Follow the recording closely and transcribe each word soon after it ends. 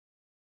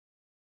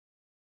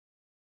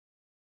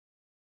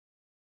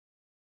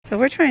So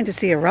we're trying to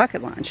see a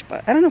rocket launch,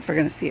 but I don't know if we're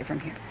going to see it from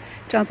here.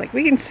 John's like,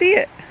 we can see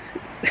it.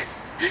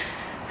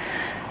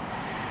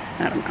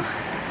 I don't know.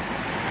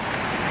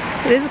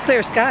 It is a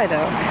clear sky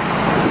though.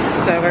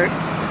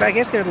 So I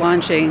guess they're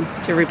launching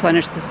to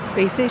replenish the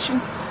space station.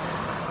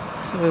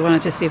 So we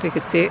wanted to see if we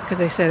could see it because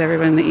they said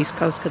everyone on the East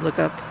Coast could look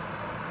up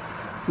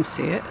and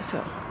see it.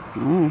 So,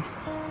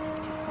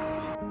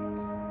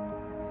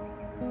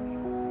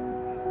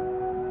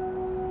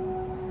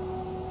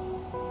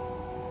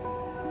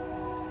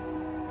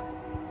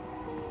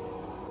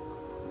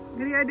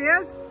 Any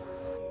ideas?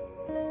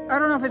 I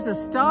don't know if it's a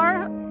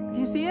star. Do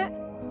you see it?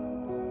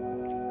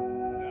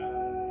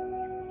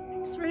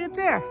 Straight up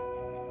there.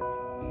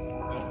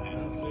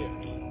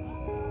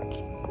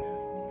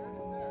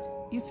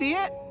 You see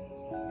it?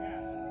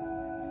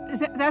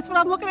 Is it? That's what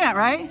I'm looking at,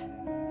 right?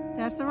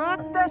 That's the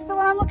rock. That's the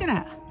one I'm looking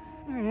at.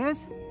 There it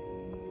is.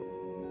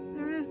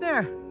 There it is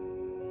there.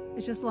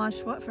 It just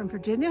launched what, from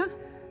Virginia?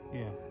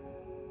 Yeah.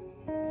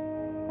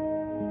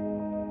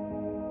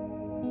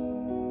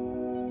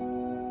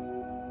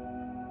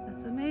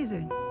 That's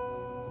amazing.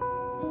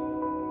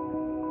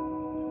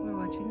 We're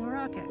watching a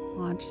rocket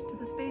launch to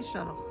the space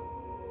shuttle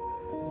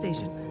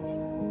station.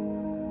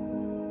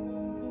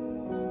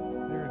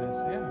 There it is,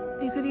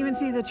 yeah. You could even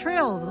see the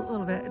trail a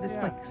little bit.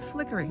 It's like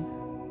flickering.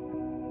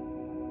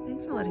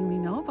 Thanks for letting me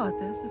know about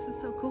this. This is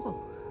so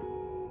cool.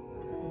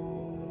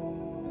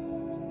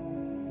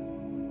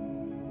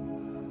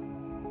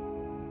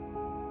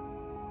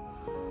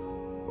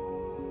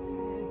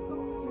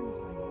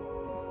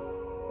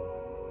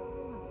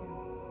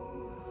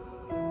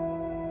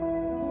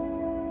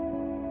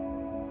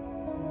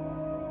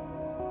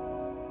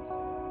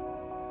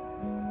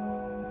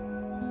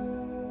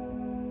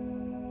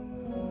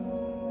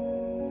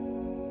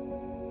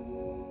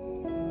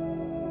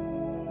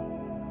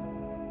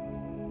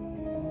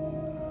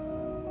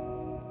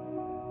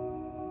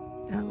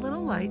 That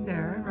little light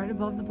there, right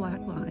above the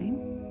black line,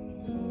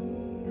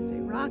 is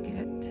a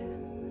rocket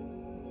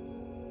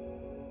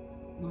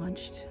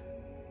launched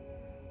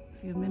a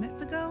few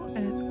minutes ago,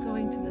 and it's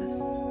going to the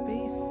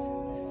space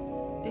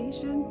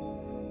station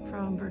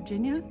from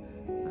Virginia,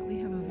 but we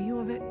have a view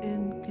of it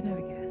in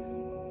Connecticut.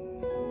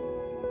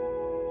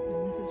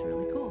 And this is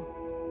really cool.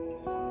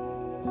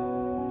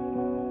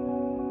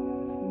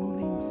 It's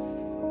moving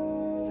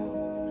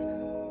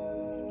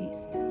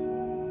southeast.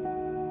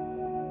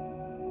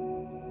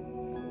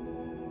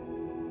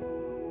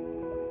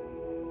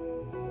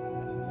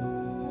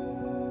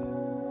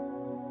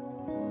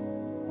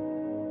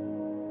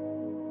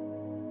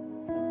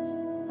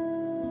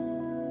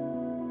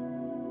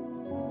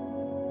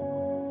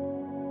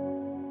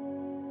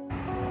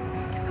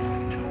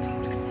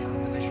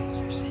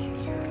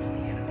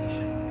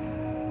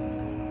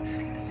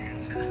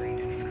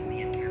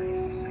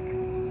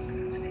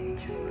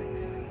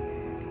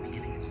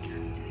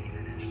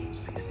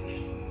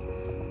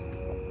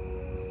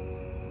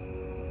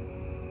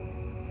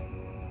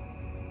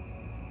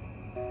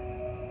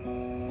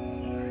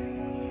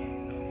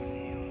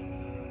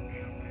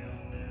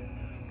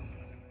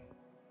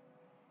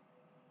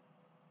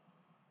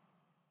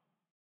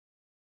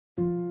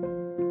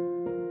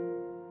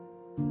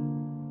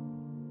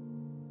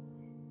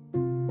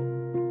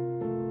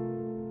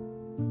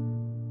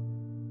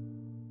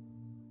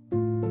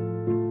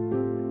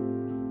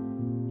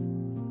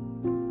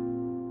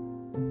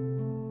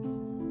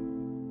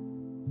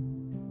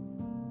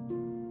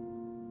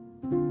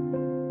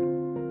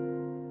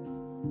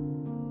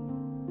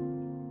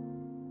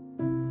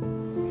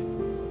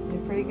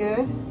 Pretty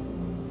good?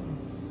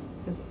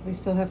 Because we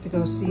still have to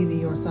go see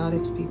the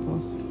orthotics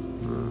people.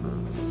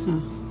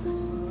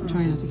 I'm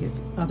trying not to get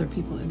other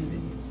people in the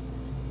video.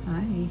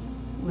 Hi,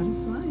 what a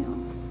smile.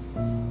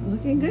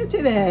 Looking good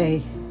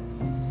today.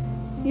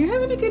 You're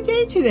having a good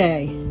day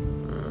today.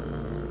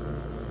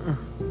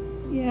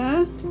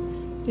 Yeah?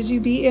 Did you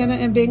beat Anna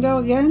and Bingo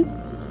again?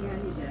 Yeah,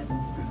 he did.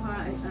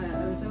 I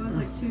was always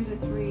like 2 to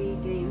 3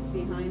 games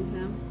behind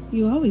him.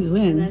 You always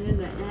win. And then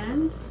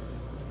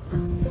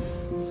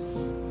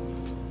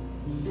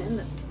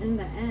in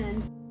the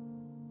end,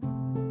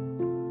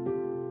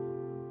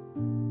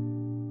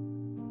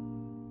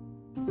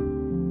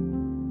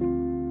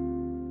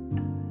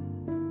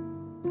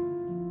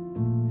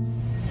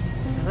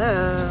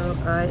 Hello,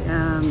 I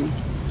am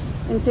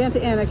in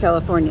Santa Ana,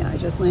 California. I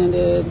just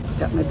landed,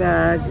 got my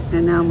bag,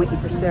 and now I'm waiting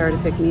for Sarah to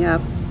pick me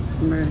up.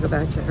 And we're gonna go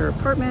back to her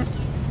apartment,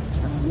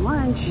 have some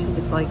lunch.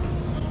 It's like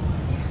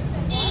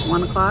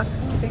 1 o'clock,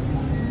 I think.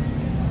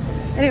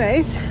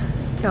 Anyways,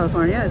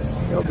 California is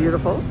still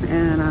beautiful,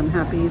 and I'm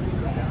happy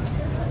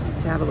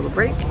to have a little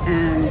break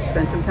and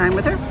spend some time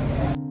with her.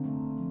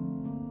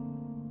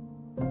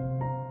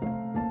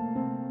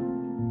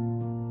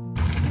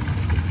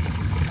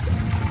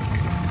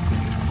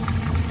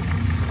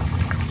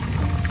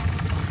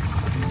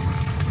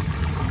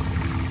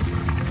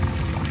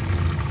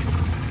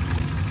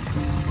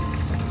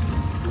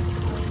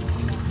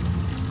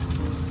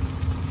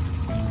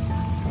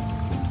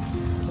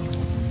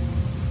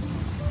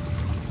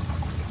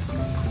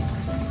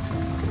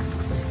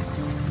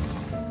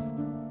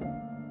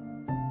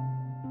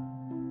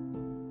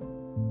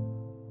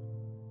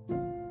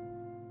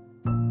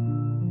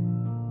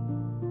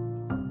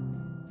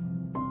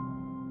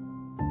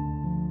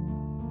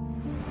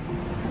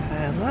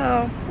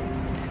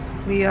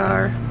 We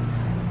are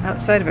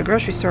outside of a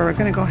grocery store. We're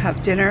gonna go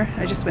have dinner.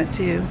 I just went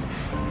to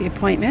the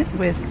appointment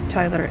with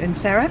Tyler and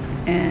Sarah,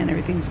 and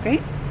everything's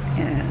great,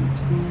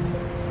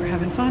 and we're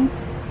having fun.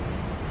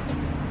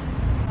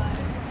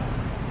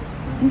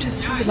 I'm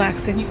just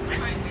relaxing.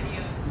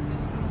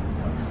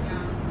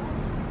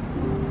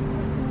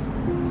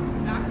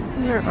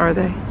 Where are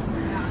they?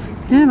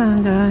 Come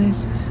on,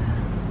 guys.